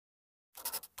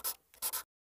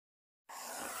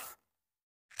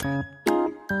Hello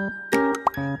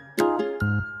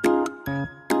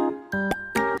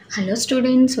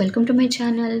students, welcome to my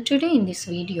channel. Today in this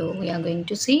video we are going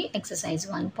to see exercise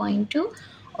 1.2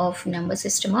 of number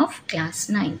system of class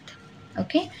 9th.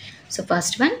 Okay, so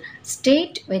first one,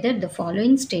 state whether the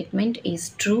following statement is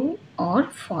true or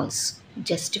false.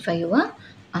 Justify your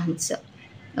answer.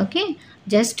 Okay,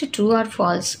 just true or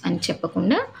false అని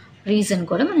చెప్పకుండా reason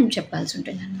కూడా మనం చెప్పాల్సి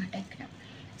ఉంటుంది అనమాట ఇక్కడ.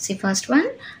 See first one,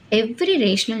 every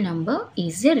rational number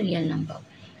is a real number.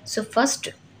 So first,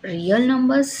 real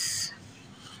numbers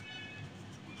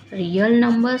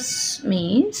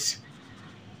means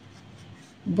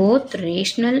both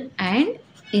rational and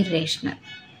irrational,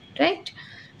 right?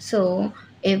 So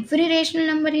every rational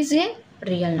number is a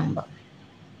real number.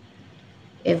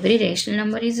 Every rational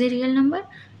number is a real number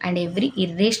and every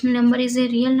irrational number is a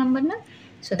real number, na?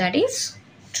 So that is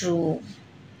true.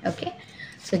 Okay,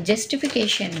 so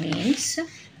justification means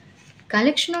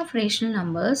collection of rational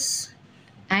numbers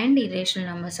and irrational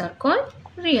numbers are called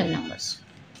real numbers.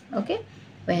 Okay,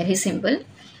 very simple.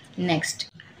 Next,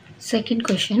 second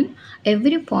question,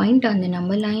 every point on the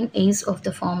number line is of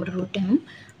the form root m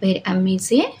where m is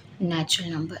a natural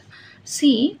number.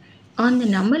 See, on the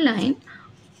number line,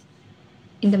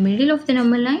 in the middle of the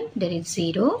number line there is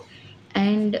 0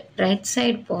 and right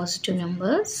side positive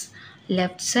numbers,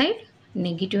 left side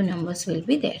negative numbers will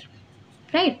be there,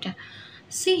 right?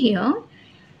 See here,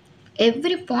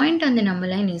 every point on the number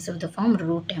line is of the form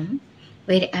root m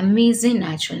where m is a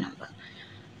natural number.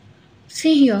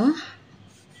 See here,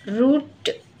 root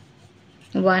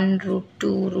 1, root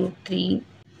 2, root 3,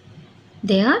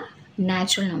 they are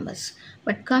natural numbers.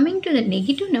 But coming to the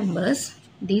negative numbers,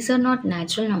 these are not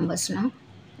natural numbers now.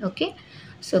 Okay,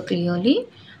 so clearly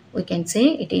we can say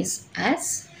it is as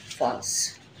false.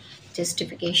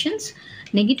 Justifications,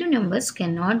 negative numbers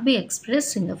cannot be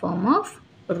expressed in the form of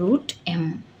root m.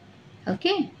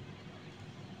 Okay,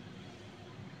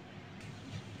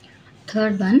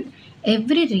 third one,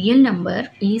 every real number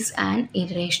is an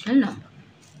irrational number.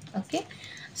 Okay,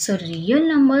 so real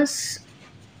numbers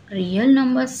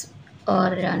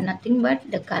are nothing but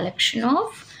the collection of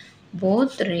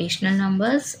both rational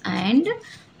numbers and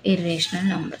irrational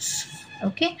numbers.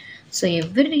 Okay, so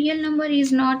every real number is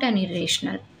not an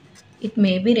irrational, it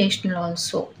may be rational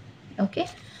also. Okay,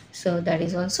 so that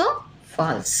is also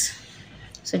false.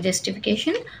 So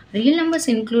justification, real numbers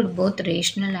include both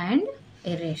rational and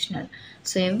irrational.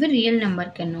 So every real number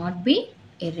cannot be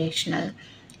irrational.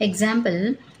 Example,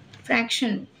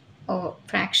 fraction or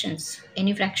fractions,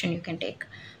 any fraction you can take.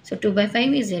 So 2 by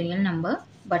 5 is a real number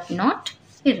but not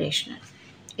irrational,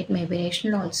 it may be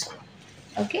rational also.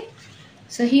 Okay,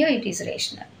 so here it is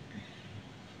rational.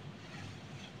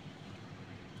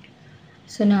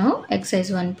 So now exercise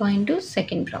 1.2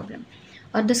 second problem,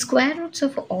 are the square roots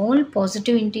of all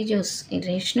positive integers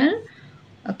irrational?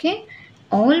 Okay,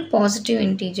 all positive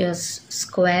integers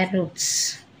square roots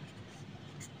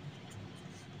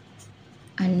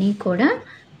అన్నీ కూడా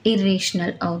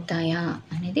irrational అవుతాయా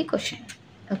అనేది question.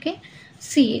 Okay,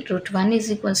 C route 1 is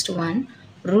equals to 1,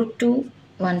 root 2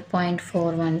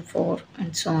 1.414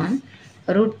 and so on,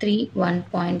 root 3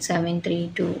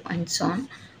 1.732 and so on,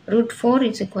 root 4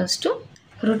 is equals to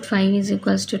root 5 is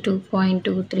equals to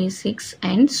 2.236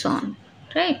 and so on,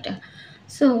 right?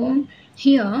 So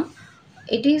here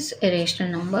it is a rational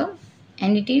number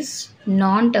and it is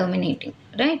non-terminating,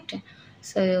 right?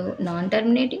 So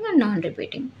non-terminating and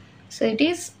non-repeating, so it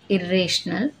is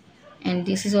irrational and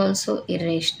this is also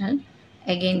irrational,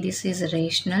 again this is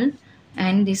rational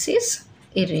and this is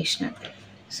irrational.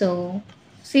 So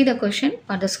see the question,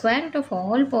 are the square root of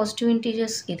all positive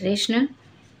integers irrational?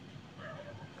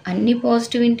 అన్ని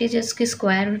positive ఇంటీజర్స్కి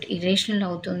square root irrational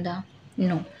అవుతుందా?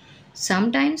 No,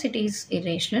 sometimes it is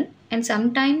irrational and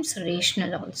sometimes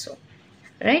rational also,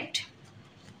 right?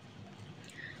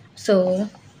 So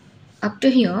up to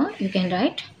here you can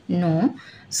write no,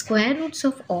 square roots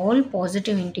of all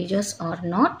positive integers are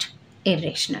not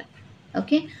irrational.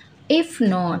 Okay, if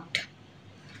not,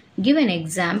 give an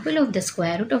example of the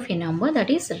square root of a number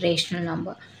that is rational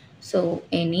number. So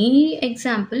any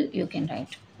example you can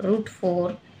write, root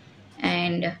 4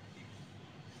 and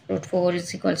root 4 is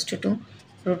equals to 2,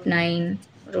 root 9,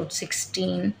 root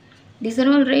 16, these are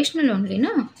all rational only,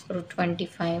 na? Root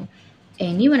 25,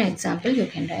 any one example you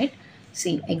can write.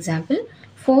 See example,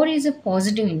 4 is a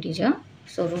positive integer,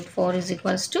 so root 4 is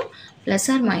equals to plus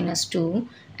or minus 2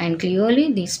 and clearly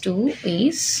this 2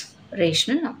 is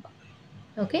rational number.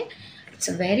 Okay, it's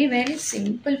a very very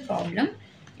simple problem,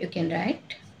 you can write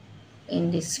in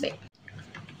this way.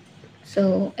 So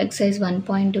exercise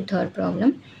 1.2 third problem,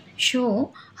 show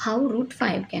how root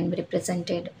 5 can be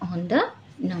represented on the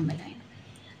number line.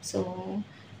 So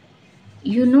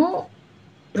you know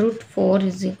root 4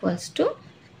 is equals to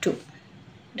 2,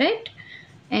 right?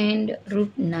 And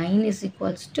root 9 is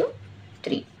equals to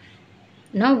 3.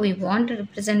 Now we want to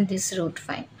represent this root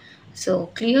 5. So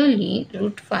clearly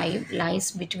root 5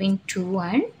 lies between 2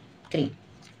 and 3.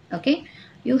 Okay,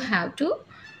 you have to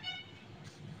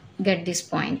get this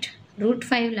point. Root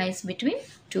 5 lies between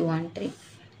 2 and 3.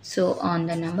 So on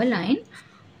the number line,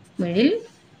 middle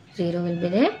 0 will be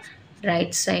there,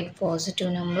 right side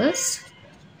positive numbers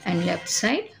and left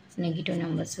side negative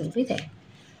numbers will be there.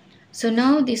 So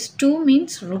now this 2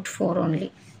 means root 4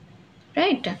 only,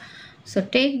 right? So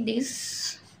take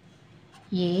this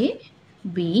A,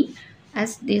 B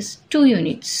as these 2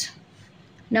 units.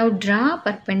 Now draw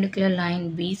perpendicular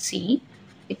line BC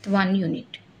with 1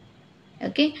 unit.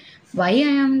 Okay, why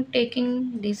I am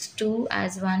taking this 2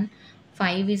 as 1?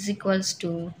 5 is equals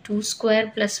to 2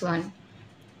 square plus 1.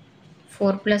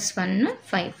 4 plus 1,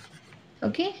 5.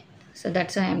 Okay, so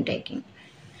that's why I am taking.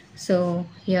 So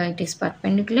here it is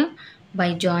perpendicular.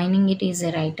 By joining it is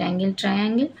a right angle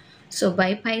triangle. So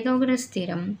by Pythagoras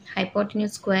theorem,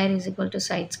 hypotenuse square is equal to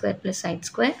side square plus side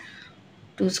square.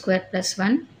 2 square plus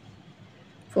 1,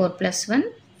 4 plus 1,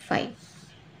 5.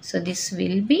 So this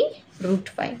will be root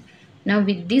 5. Now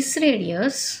with this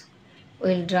radius, we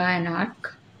will draw an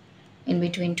arc in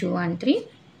between 2 and 3.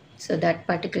 So that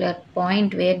particular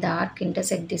point where the arc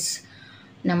intersect this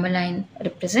number line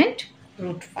represent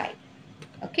root 5.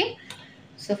 Okay.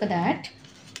 So for that,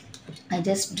 I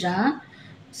just draw.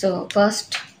 So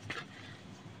first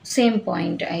same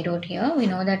point I wrote here. We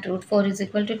know that root 4 is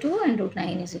equal to 2 and root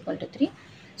 9 is equal to 3.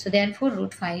 So therefore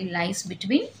root 5 lies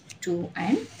between 2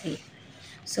 and 3.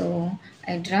 So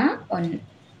I draw on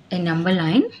a number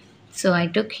line. So I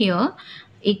took here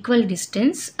equal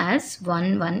distance as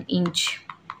 1 inch.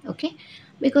 Okay,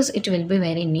 because it will be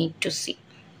very neat to see.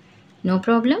 No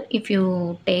problem if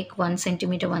you take 1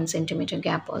 centimeter 1 centimeter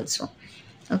gap also.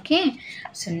 Okay,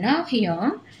 so now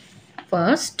here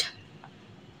first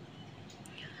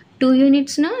 2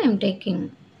 units. Now I am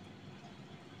taking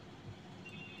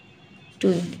 2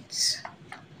 units.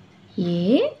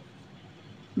 A,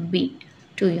 B,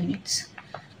 2 units.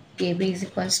 AB is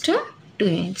equals to 2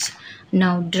 units.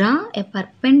 Now draw a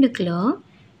perpendicular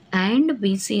and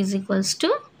BC is equals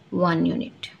to 1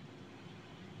 unit.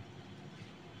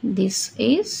 This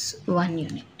is 1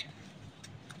 unit.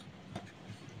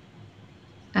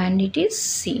 And it is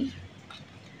C.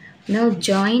 Now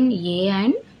join A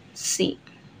and C.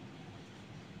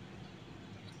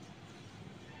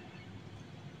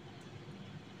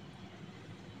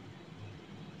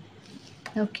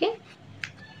 Okay.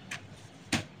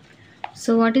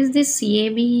 So what is this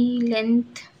AB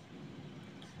length?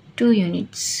 2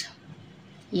 units.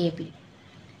 AB.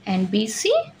 And BC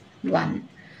 1.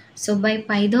 So by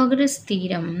Pythagoras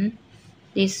theorem,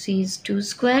 this is 2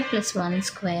 square plus 1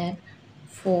 square,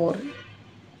 4.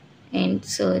 And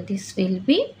so this will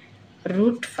be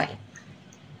root 5.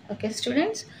 Okay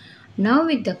students. Now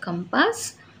with the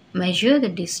compass, measure the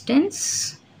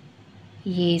distance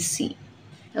AC.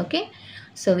 Okay.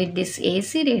 So with this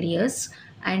AC radius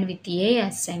and with A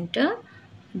as center,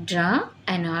 draw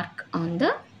an arc on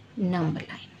the number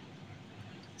line.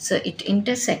 So it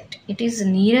intersect. It is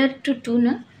nearer to 2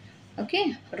 na.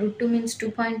 Okay. Root 2 means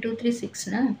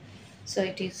 2.236 na. So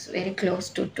it is very close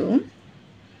to 2.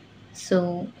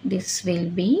 So this will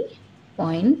be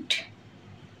point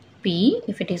P.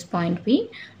 If it is point P,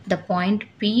 the point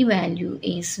P value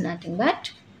is nothing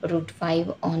but root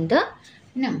 5 on the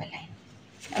number line.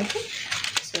 Okay.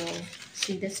 So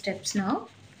see the steps now.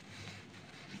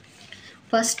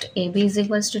 First AB is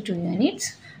equals to 2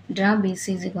 units. Draw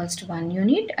BC is equals to 1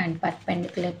 unit and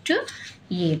perpendicular to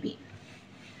AB.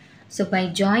 So by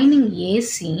joining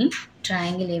AC,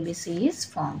 triangle ABC is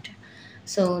formed.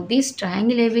 So this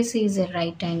triangle ABC is a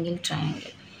right angle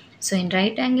triangle. So in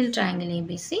right angle triangle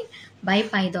ABC, by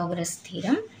Pythagoras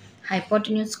theorem,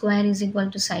 hypotenuse square is equal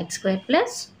to side square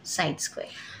plus side square.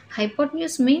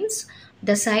 Hypotenuse means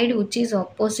the side which is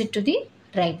opposite to the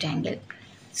right angle.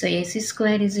 So AC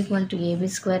square is equal to AB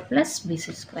square plus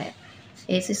BC square.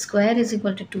 AC square is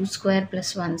equal to 2 square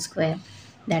plus 1 square.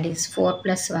 That is 4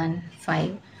 plus 1,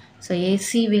 5. So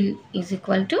AC is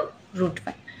equal to root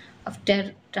 5.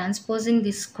 After transposing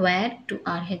this square to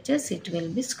RHS, it will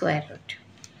be square root.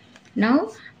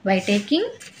 Now by taking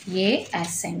A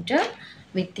as center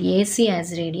with AC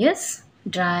as radius,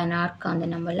 draw an arc on the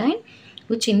number line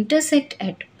which intersect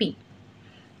at P.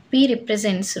 P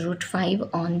represents root 5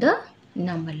 on the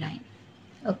number line.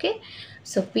 Okay.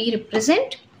 So P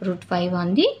represent root 5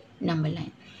 on the number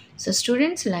line. So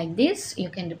students, like this you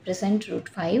can represent root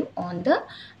 5 on the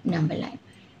number line.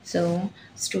 So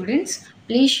students,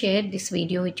 please share this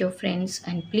video with your friends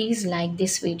and please like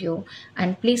this video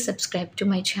and please subscribe to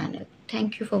my channel.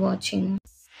 Thank you for watching.